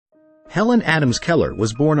Helen Adams Keller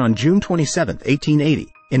was born on June 27,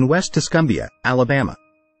 1880, in West Tuscumbia, Alabama.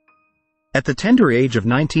 At the tender age of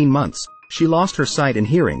 19 months, she lost her sight and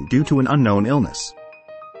hearing due to an unknown illness.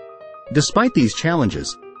 Despite these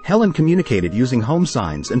challenges, Helen communicated using home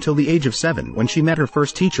signs until the age of 7 when she met her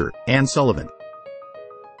first teacher, Anne Sullivan.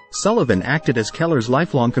 Sullivan acted as Keller's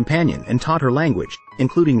lifelong companion and taught her language,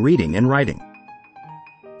 including reading and writing.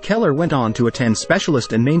 Keller went on to attend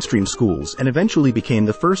specialist and mainstream schools and eventually became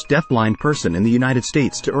the first deafblind person in the United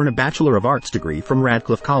States to earn a Bachelor of Arts degree from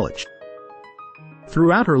Radcliffe College.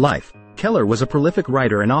 Throughout her life, Keller was a prolific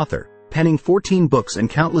writer and author, penning 14 books and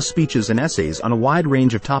countless speeches and essays on a wide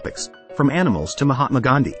range of topics, from animals to Mahatma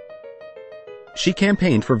Gandhi. She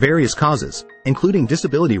campaigned for various causes, including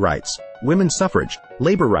disability rights, women's suffrage,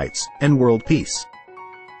 labor rights, and world peace.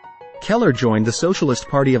 Keller joined the Socialist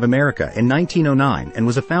Party of America in 1909 and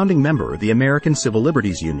was a founding member of the American Civil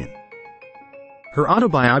Liberties Union. Her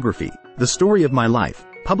autobiography, The Story of My Life,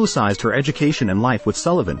 publicized her education and life with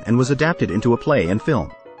Sullivan and was adapted into a play and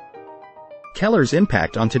film. Keller's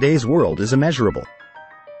impact on today's world is immeasurable.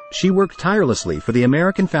 She worked tirelessly for the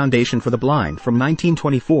American Foundation for the Blind from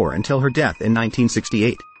 1924 until her death in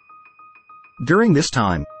 1968. During this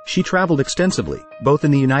time, she traveled extensively, both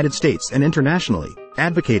in the United States and internationally,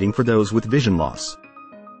 advocating for those with vision loss.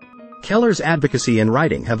 Keller's advocacy and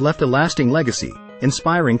writing have left a lasting legacy,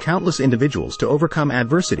 inspiring countless individuals to overcome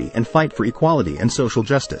adversity and fight for equality and social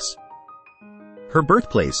justice. Her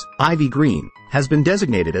birthplace, Ivy Green, has been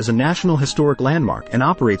designated as a National Historic Landmark and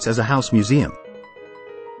operates as a house museum.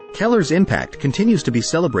 Keller's impact continues to be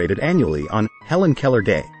celebrated annually on Helen Keller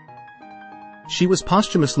Day. She was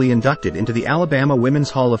posthumously inducted into the Alabama Women's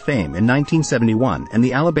Hall of Fame in 1971 and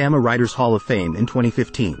the Alabama Writers Hall of Fame in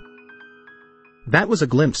 2015. That was a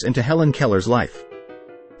glimpse into Helen Keller's life.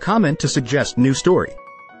 Comment to suggest new story.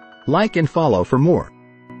 Like and follow for more.